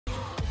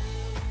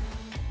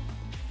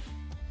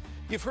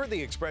You've heard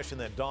the expression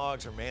that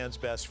dogs are man's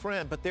best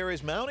friend, but there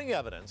is mounting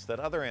evidence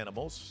that other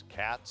animals,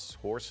 cats,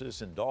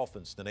 horses, and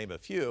dolphins, to name a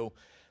few,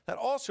 that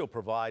also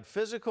provide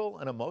physical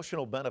and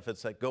emotional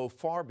benefits that go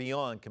far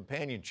beyond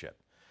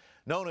companionship.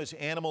 Known as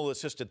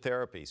animal-assisted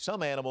therapy,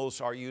 some animals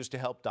are used to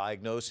help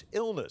diagnose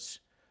illness.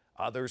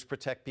 Others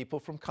protect people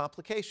from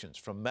complications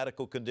from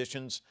medical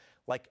conditions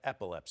like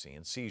epilepsy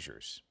and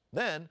seizures.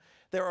 Then,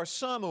 there are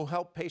some who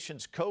help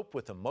patients cope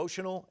with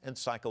emotional and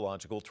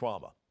psychological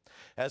trauma.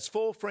 As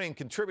full-frame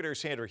contributor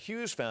Sandra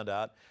Hughes found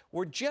out,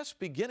 we're just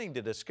beginning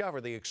to discover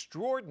the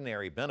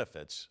extraordinary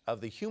benefits of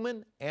the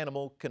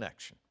human-animal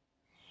connection.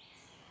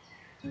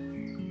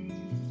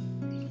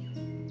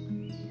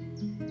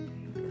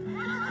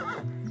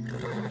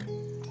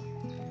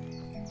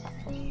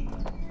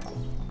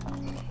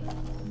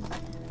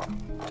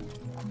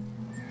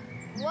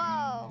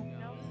 Whoa.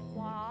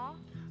 Wow.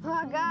 Oh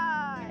my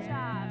God. Good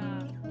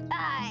job.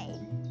 Aye.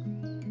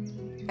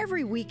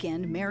 Every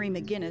weekend, Mary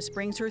McGinnis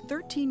brings her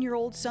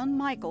 13-year-old son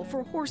Michael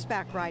for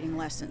horseback riding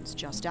lessons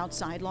just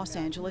outside Los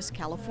Angeles,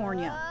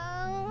 California.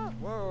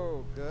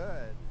 Whoa,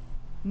 good.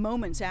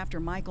 Moments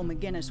after Michael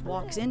McGinnis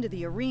walks into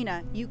the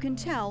arena, you can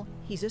tell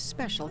he's a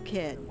special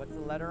kid. What's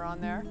the letter on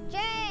there?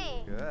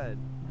 J. Good.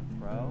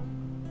 Pro.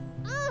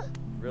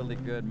 Really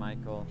good,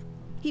 Michael.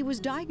 He was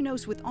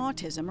diagnosed with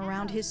autism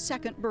around his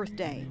 2nd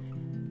birthday.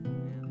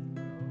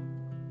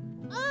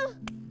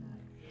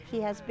 He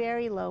has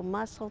very low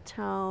muscle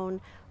tone.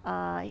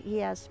 He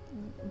has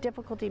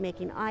difficulty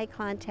making eye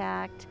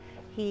contact.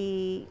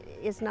 He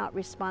is not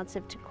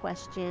responsive to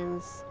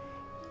questions.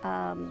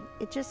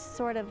 It just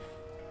sort of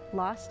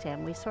lost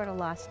him. We sort of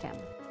lost him.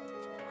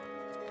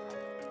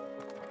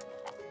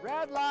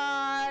 Red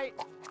light!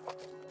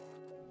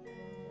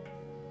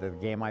 The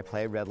game I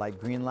play, red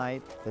light, green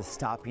light, the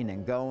stopping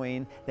and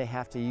going, they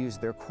have to use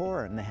their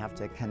core and they have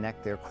to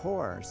connect their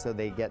core so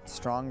they get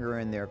stronger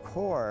in their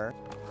core.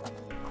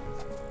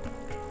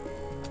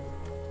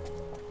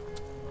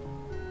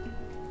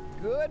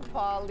 Good,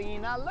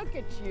 Paulina, look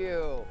at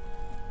you.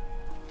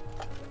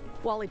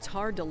 While it's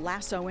hard to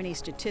lasso any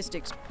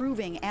statistics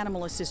proving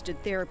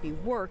animal-assisted therapy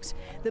works,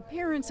 the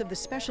parents of the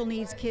special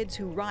needs kids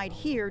who ride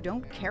here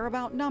don't care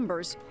about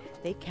numbers.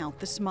 They count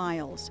the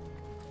smiles.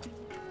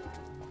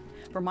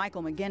 For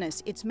Michael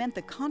McGinnis, it's meant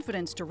the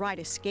confidence to ride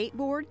a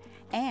skateboard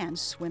and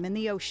swim in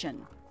the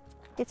ocean.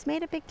 It's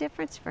made a big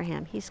difference for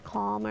him. He's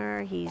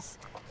calmer. He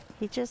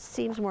just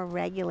seems more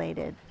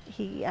regulated.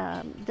 He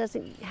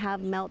doesn't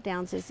have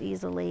meltdowns as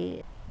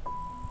easily.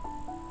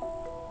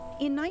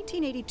 In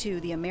 1982,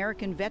 the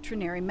American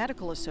Veterinary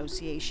Medical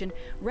Association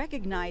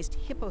recognized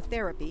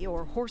hippotherapy,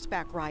 or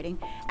horseback riding,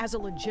 as a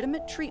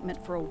legitimate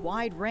treatment for a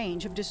wide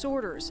range of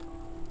disorders.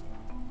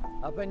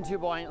 Up and 2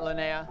 point,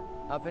 Linnea.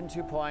 Up and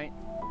 2 point.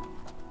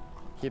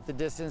 Keep the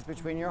distance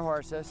between your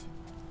horses.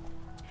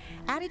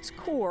 At its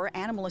core,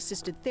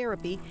 animal-assisted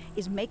therapy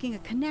is making a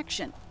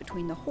connection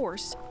between the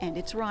horse and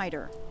its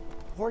rider.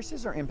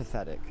 Horses are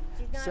empathetic.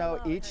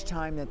 So each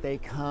time that they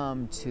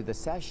come to the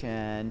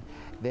session,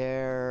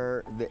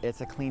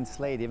 it's a clean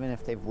slate, even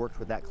if they've worked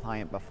with that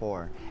client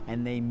before.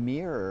 And they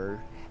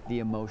mirror the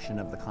emotion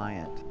of the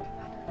client.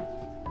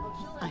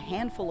 A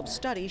handful of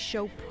studies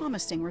show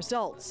promising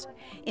results.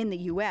 In the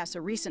U.S.,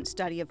 a recent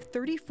study of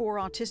 34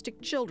 autistic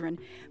children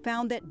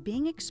found that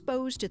being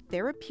exposed to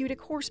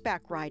therapeutic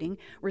horseback riding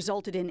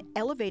resulted in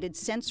elevated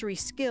sensory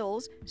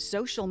skills,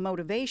 social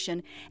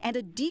motivation, and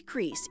a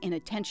decrease in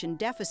attention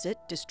deficit,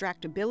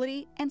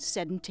 distractibility, and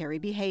sedentary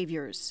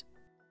behaviors.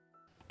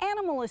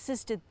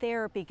 Animal-assisted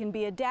therapy can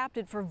be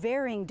adapted for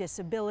varying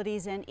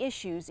disabilities and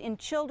issues in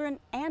children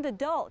and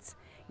adults,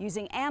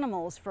 using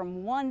animals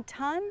from 1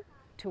 ton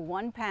to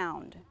 1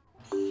 pound.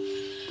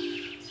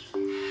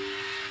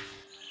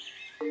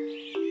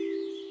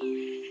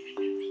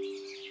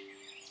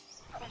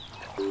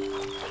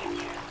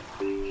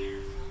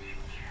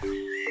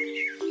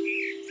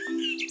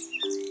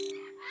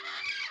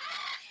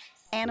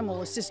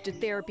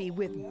 Animal-assisted therapy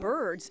with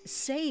birds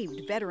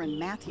saved veteran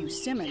Matthew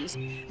Simmons.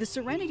 The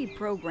Serenity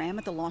program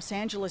at the Los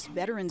Angeles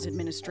Veterans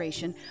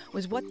Administration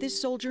was what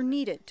this soldier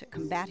needed to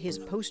combat his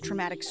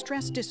post-traumatic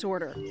stress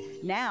disorder.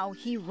 Now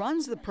he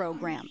runs the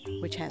program,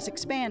 which has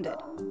expanded.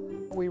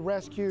 We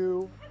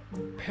rescue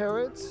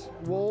parrots,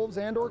 wolves,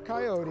 and/or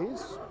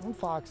coyotes, and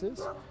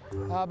foxes.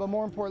 But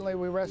more importantly,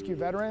 we rescue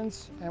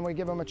veterans, and we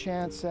give them a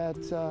chance at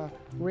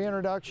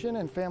reintroduction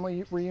and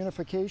family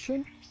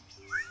reunification.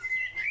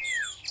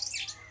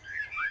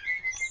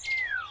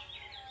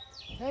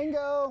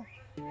 Tango!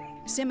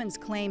 Simmons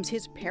claims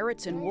his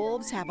parrots and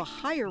wolves have a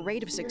higher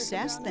rate of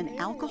success than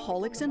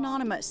Alcoholics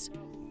Anonymous.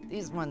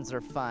 These ones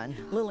are fun.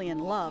 Lillian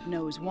Love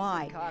knows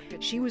why.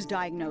 She was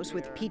diagnosed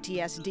with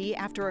PTSD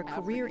after a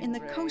career in the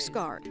Coast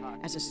Guard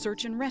as a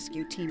search and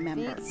rescue team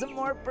member. Feed some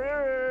more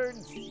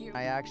birds!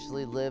 I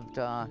actually lived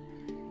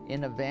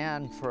in a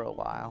van for a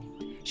while.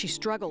 She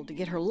struggled to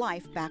get her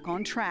life back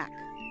on track.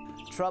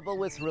 Trouble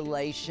with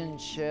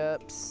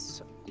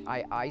relationships.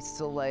 I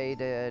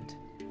isolated.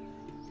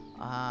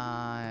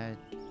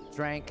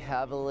 Drank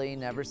heavily,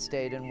 never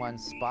stayed in one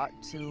spot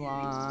too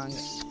long.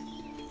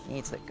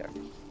 needs liquor.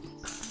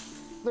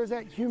 There's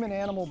that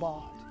human-animal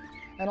bond,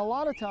 and a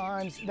lot of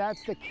times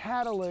that's the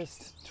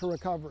catalyst to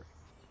recovery.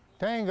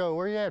 Tango,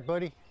 where you at,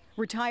 buddy?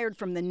 Retired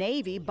from the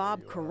Navy,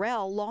 Bob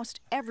Carell lost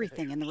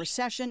everything in the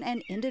recession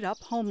and ended up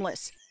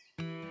homeless.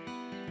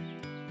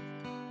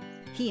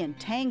 He and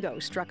Tango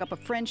struck up a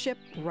friendship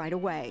right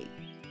away.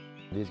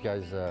 These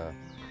guys,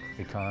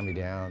 they calm me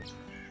down.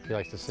 He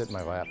likes to sit in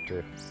my lap,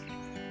 too.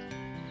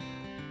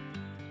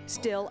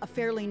 Still a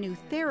fairly new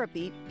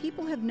therapy,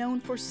 people have known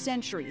for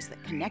centuries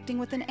that connecting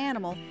with an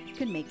animal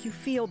can make you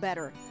feel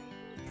better.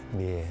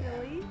 Yeah,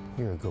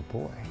 you're a good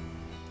boy.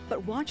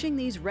 But watching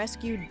these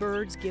rescued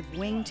birds give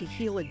wing to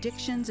heal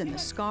addictions and the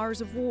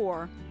scars of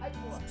war,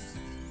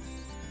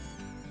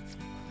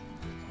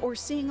 or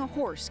seeing a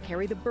horse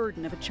carry the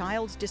burden of a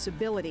child's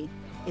disability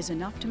is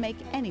enough to make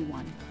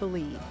anyone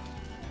believe.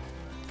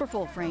 For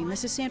Full Frame,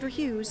 this is Sandra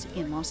Hughes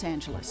in Los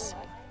Angeles.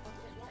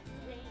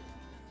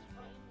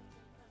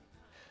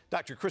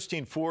 Dr.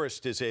 Christine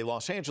Forrest is a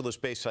Los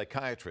Angeles-based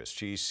psychiatrist.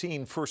 She's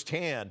seen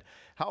firsthand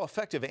how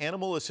effective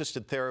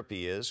animal-assisted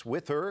therapy is.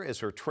 With her is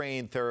her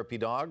trained therapy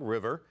dog,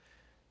 River,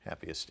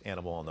 happiest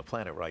animal on the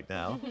planet right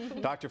now.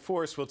 Dr.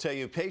 Forrest will tell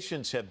you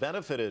patients have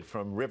benefited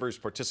from River's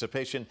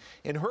participation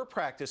in her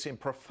practice in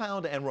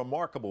profound and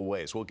remarkable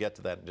ways. We'll get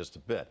to that in just a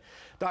bit.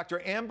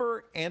 Dr.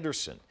 Amber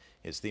Anderson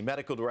is the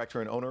medical director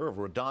and owner of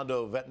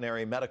Redondo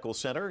Veterinary Medical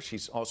Center.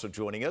 She's also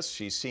joining us.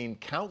 She's seen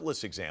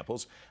countless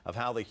examples of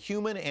how the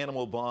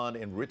human-animal bond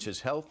enriches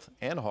health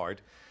and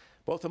heart,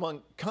 both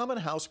among common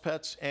house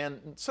pets and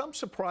some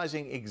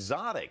surprising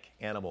exotic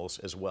animals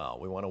as well.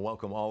 We want to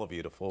welcome all of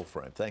you to Full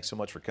Frame. Thanks so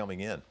much for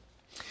coming in.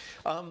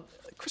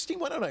 Christine,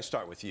 why don't I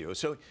start with you?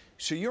 So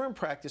you're in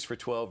practice for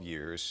 12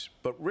 years,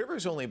 but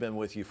River's only been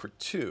with you for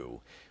 2.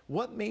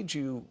 What made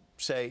you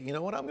say, you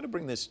know what, I'm going to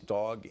bring this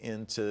dog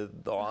into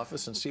the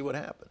office and see what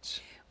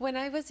happens? When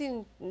I was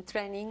in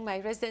training, my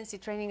residency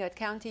training at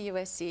County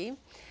USC,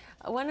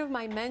 one of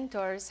my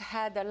mentors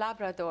had a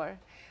Labrador,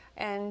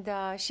 and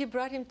she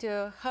brought him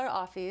to her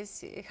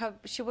office.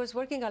 She was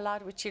working a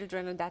lot with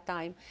children at that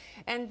time,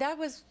 and that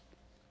was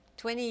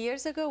 20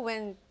 years ago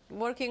when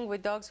working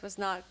with dogs was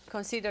not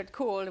considered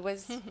cool. It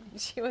was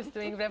she was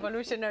doing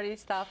revolutionary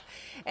stuff,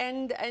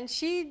 and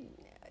she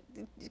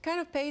kind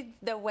of paved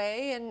the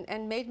way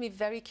and made me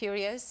very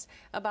curious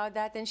about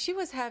that. And she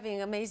was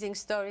having amazing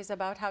stories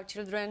about how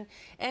children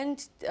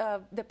and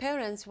the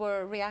parents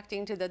were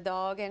reacting to the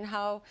dog and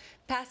how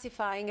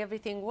pacifying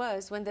everything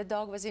was when the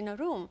dog was in a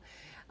room.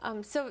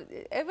 So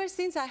ever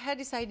since I had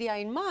this idea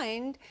in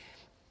mind,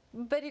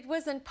 but it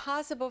wasn't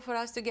possible for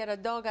us to get a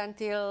dog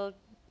until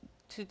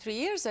 2-3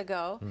 years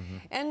ago.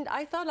 And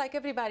I thought, like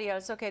everybody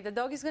else, okay, the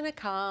dog is going to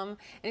come and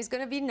it's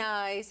going to be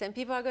nice and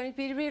people are going to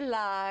be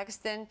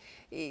relaxed. And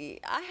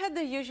I had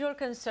the usual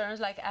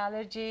concerns like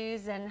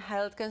allergies and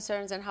health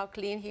concerns and how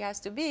clean he has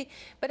to be,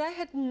 but I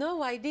had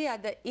no idea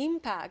the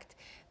impact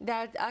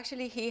that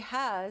actually he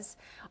has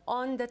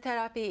on the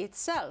therapy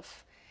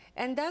itself.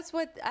 And that's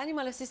what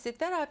animal-assisted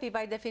therapy,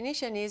 by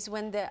definition, is,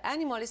 when the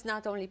animal is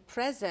not only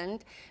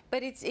present,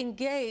 but it's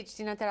engaged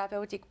in a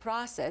therapeutic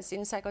process,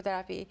 in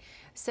psychotherapy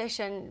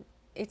session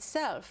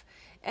itself.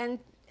 And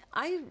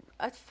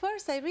at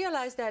first, I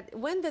realized that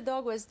when the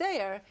dog was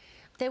there,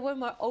 they were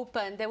more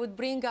open. They would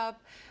bring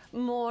up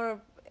more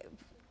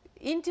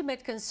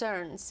intimate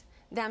concerns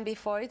than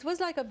before. It was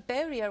like a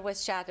barrier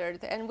was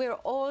shattered, and we're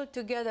all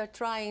together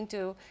trying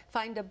to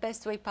find the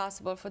best way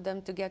possible for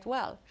them to get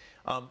well.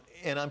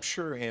 And I'm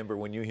sure, Amber,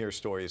 when you hear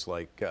stories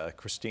like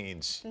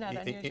Christine's, Not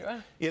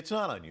unusual. It's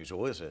not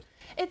unusual, is it?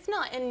 It's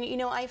not, and you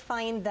know, I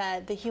find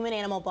that the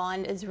human-animal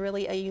bond is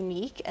really a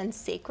unique and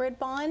sacred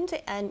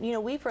bond, and you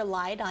know, we've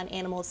relied on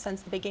animals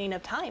since the beginning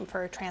of time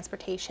for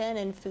transportation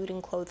and food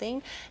and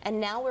clothing, and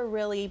now we're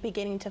really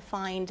beginning to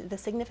find the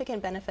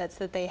significant benefits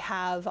that they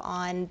have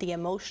on the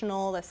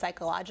emotional, the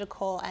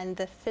psychological, and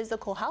the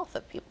physical health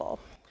of people.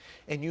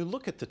 And you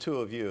look at the two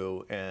of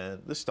you,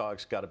 and this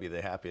dog's got to be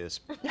the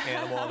happiest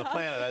animal on the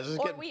planet. I was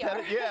just getting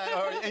petted.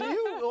 Yeah, and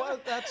you. Well,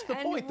 that's the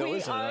point, though,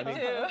 isn't it? I mean,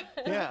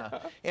 yeah.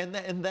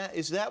 And that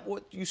is that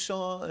what you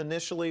saw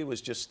initially?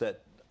 Was just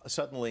that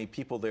suddenly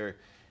people they're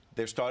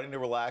starting to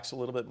relax a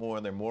little bit more,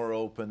 and they're more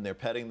open. They're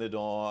petting the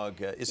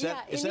dog. Is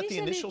that the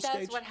initial stage?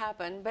 That's what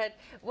happened. But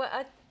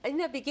in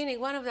the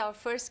beginning, one of our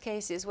first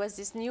cases was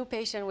this new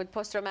patient with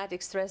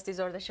post-traumatic stress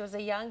disorder. She was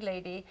a young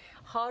lady.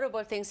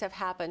 Horrible things have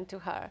happened to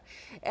her.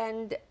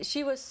 And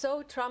she was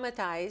so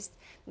traumatized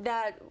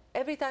that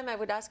every time I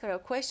would ask her a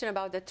question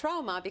about the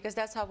trauma, because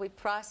that's how we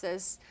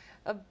process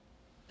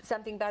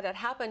something bad that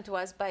happened to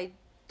us, by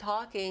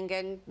talking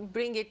and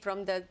bring it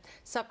from the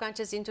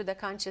subconscious into the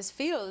conscious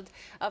field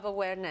of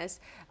awareness.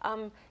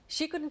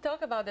 She couldn't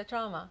talk about the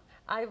trauma.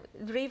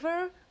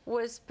 River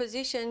was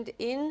positioned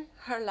in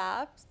her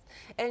lap,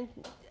 and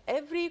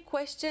every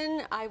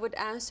question I would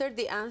answer,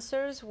 the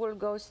answers will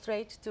go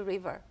straight to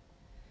River.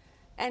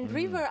 And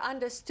River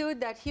understood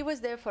that he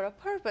was there for a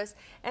purpose,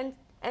 and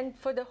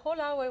for the whole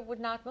hour would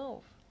not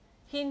move.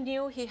 He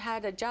knew he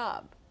had a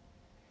job.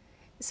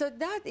 So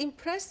that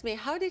impressed me.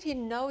 How did he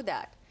know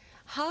that?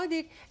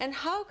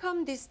 how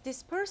come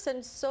this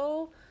person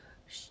so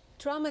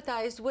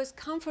traumatized was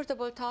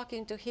comfortable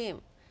talking to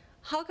him?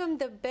 How come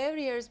the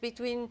barriers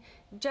between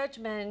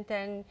judgment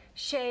and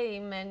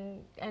shame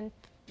and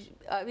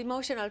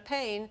emotional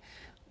pain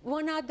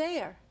were not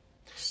there?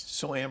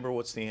 So Amber,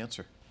 what's the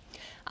answer?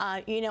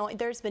 You know,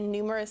 there's been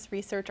numerous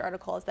research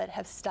articles that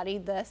have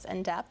studied this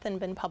in depth and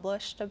been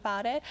published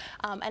about it,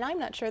 and I'm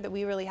not sure that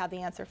we really have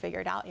the answer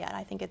figured out yet.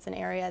 I think it's an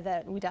area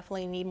that we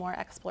definitely need more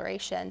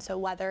exploration. So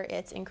whether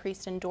it's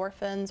increased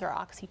endorphins or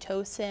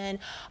oxytocin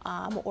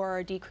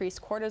or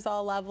decreased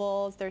cortisol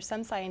levels, there's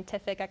some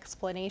scientific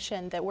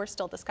explanation that we're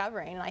still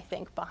discovering, I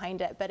think,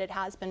 behind it, but it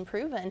has been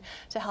proven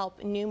to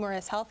help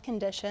numerous health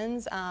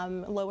conditions,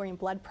 lowering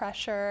blood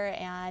pressure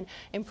and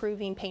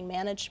improving pain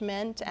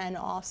management, and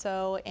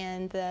also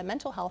in the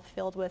mental health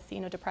field with, you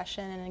know,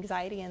 depression and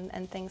anxiety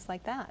and things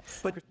like that.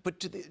 But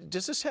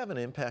does this have an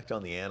impact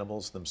on the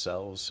animals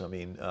themselves? I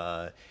mean,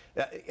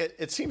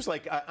 it seems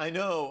like I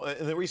know,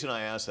 and the reason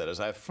I ask that is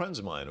I have friends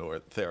of mine who are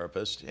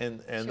therapists,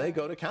 and Sure. they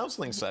go to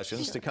counseling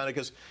sessions Sure. to kind of,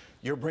 because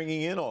you're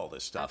bringing in all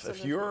this stuff.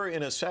 Absolutely. If you're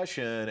in a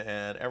session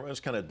and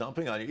everyone's kind of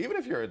dumping on you, even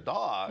if you're a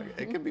dog,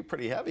 it can be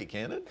pretty heavy,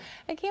 can't it?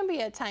 It can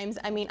be at times.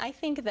 I mean, I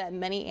think that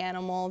many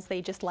animals,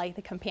 they just like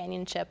the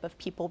companionship of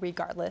people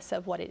regardless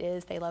of what it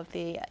is. They love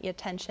the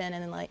attention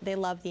and they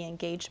love the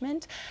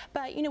engagement.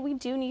 But, you know, we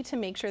do need to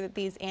make sure that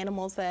these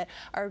animals that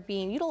are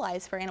being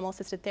utilized for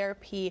animal-assisted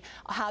therapy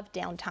have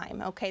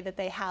downtime, okay, that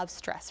they have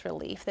stress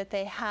relief, that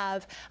they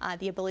have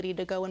the ability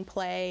to go and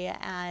play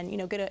and, you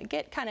know,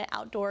 get kind of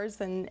outdoors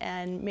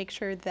and make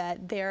sure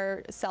that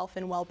their self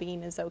and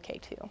well-being is okay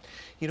too.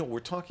 You know, we're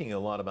talking a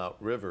lot about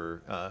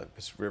River,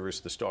 because River's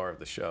the star of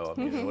the show.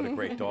 I mean, what a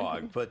great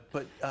dog. But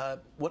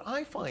what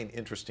I find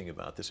interesting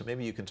about this, and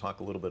maybe you can talk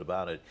a little bit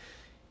about it,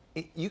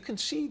 you can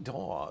see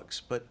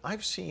dogs, but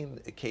I've seen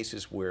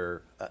cases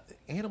where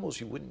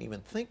animals you wouldn't even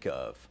think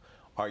of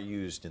are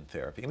used in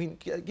therapy. I mean,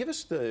 give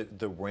us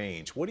the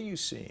range. What are you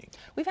seeing?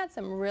 We've had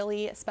some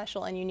really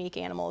special and unique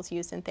animals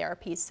used in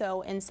therapy.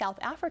 So in South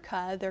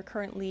Africa, they're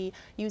currently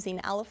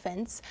using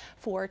elephants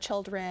for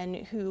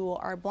children who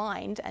are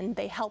blind, and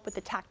they help with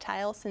the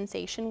tactile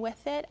sensation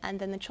with it, and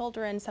then the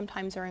children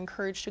sometimes are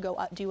encouraged to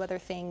go do other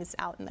things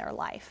out in their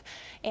life.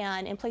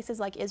 And in places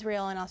like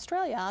Israel and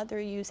Australia,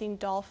 they're using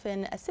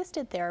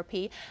dolphin-assisted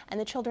therapy, and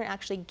the children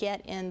actually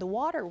get in the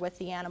water with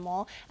the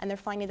animal, and they're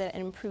finding that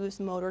it improves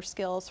motor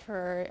skills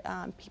for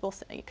people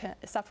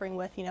suffering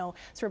with, you know,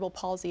 cerebral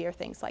palsy or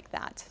things like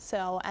that.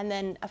 So, and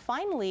then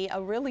finally,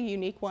 a really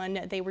unique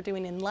one they were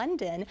doing in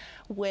London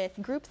with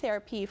group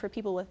therapy for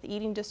people with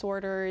eating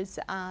disorders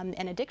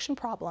and addiction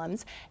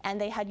problems, and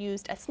they had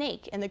used a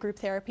snake in the group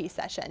therapy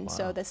session. Wow.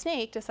 So the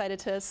snake decided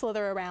to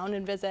slither around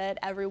and visit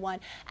everyone,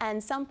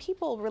 and some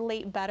people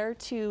relate better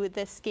to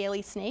the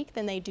scaly snake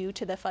than they do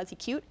to the fuzzy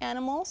cute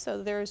animal,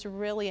 so there's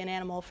really an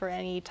animal for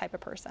any type of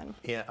person.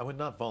 Yeah, I would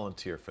not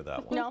volunteer for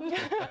that one. No.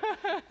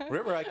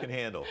 River I can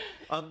handle.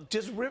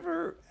 Does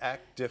River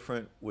act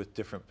different with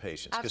different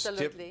patients? 'Cause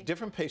Absolutely.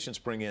 different patients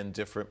present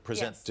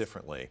Yes.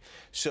 differently.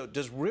 So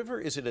does River,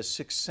 is it a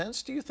sixth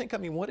sense, do you think? I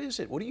mean, what is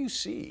it? What do you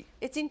see?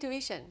 It's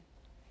intuition.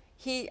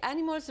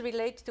 Animals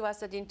relate to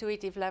us at the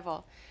intuitive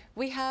level.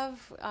 We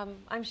have,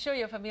 I'm sure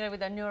you're familiar with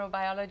the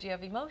neurobiology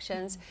of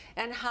emotions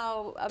and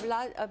how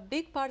a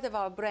big part of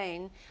our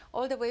brain,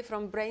 all the way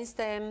from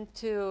brainstem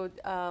to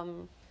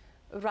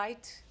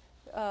right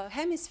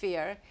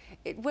hemisphere,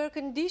 we're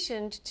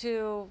conditioned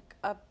to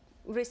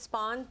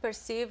respond,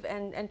 perceive,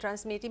 and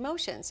transmit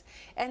emotions.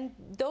 And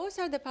those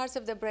are the parts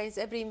of the brains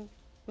every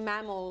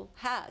mammal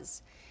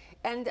has.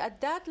 And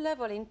at that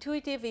level,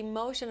 intuitive,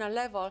 emotional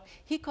level,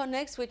 he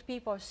connects with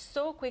people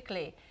so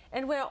quickly.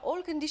 And we're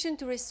all conditioned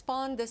to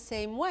respond the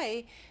same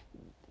way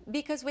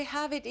because we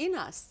have it in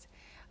us.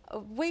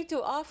 Way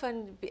too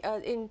often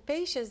in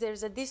patients,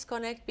 there's a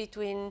disconnect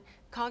between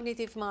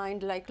cognitive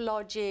mind, like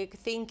logic,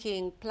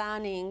 thinking,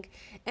 planning,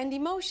 and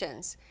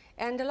emotions.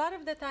 And a lot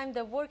of the time,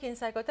 the work in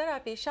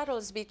psychotherapy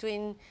shuttles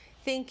between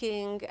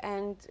thinking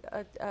and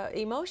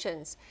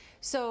emotions.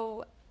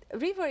 So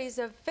River is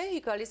a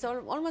vehicle, it's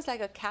almost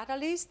like a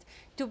catalyst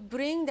to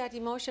bring that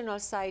emotional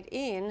side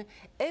in.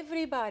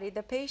 Everybody,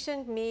 the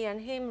patient, me,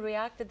 and him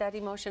react at that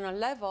emotional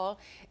level.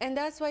 And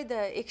that's why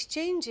the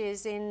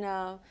exchanges in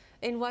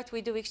what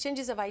we do,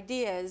 exchanges of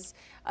ideas,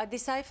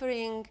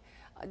 deciphering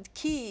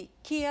key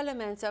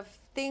elements of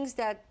things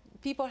that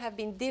people have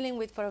been dealing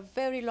with for a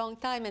very long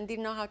time and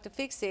didn't know how to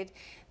fix it,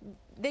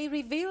 they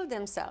reveal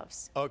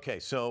themselves. Okay,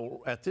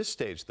 so at this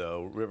stage,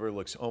 though, River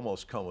looks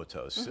almost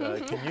comatose.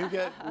 Can you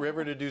get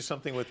River to do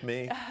something with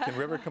me? Can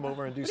River come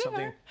over and do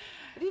something?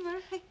 River,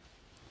 hey.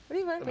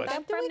 River, Wake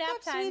time to from wake nap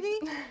up, time.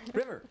 sweetie.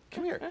 River,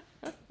 come here.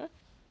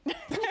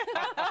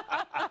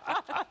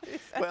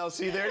 Well,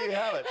 see, there you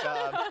have it.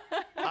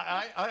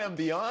 I am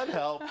beyond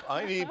help.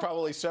 I need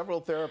probably several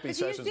therapy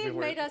sessions You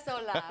before. made us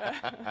all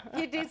laugh.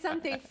 You did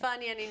something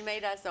funny and it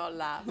made us all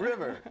laugh.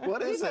 River,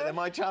 what is it? Am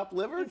I chopped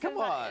liver? Come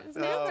on.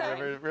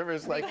 no.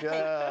 River's like,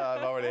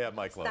 I've already had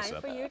my close Time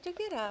up. for you to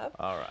get up.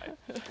 All right.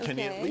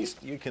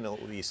 You can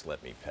at least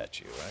let me pet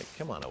you, right?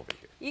 Come on over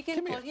here. You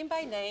can call him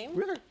by name.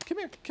 River, come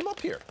here. Come up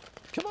here.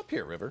 Come up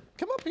here, River.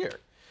 Come up here.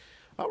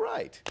 All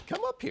right.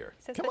 Come up here.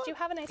 Says come that on. you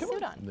have a nice Come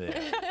suit on.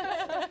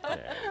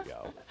 There you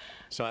go.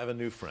 So I have a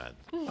new friend.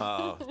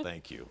 Oh,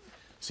 thank you.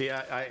 See,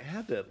 I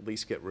had to at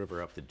least get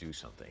River up to do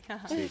something.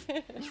 See,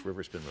 this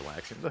River's been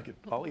relaxing. Look,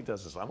 all he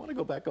does is, I want to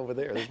go back over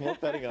there. There's more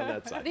petting on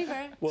that side.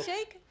 River,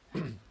 shake.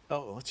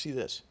 Oh, let's see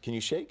this. Can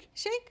you shake?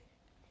 Shake.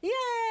 Yay!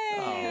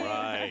 All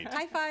right.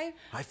 High five.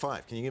 High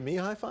five. Can you give me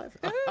a high five?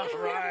 All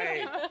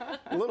right.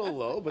 A little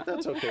low, but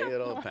that's okay.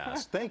 It'll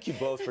pass. Thank you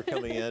both for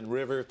coming in.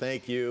 River,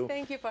 thank you.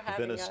 Thank you for You've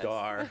having been a us.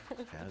 star,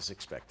 as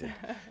expected.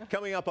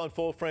 Coming up on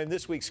Full Frame,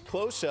 this week's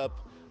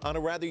close-up on a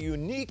rather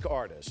unique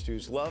artist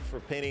whose love for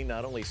painting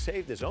not only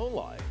saved his own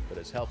life, but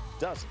has helped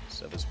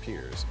dozens of his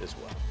peers as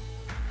well.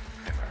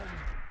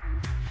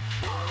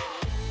 River.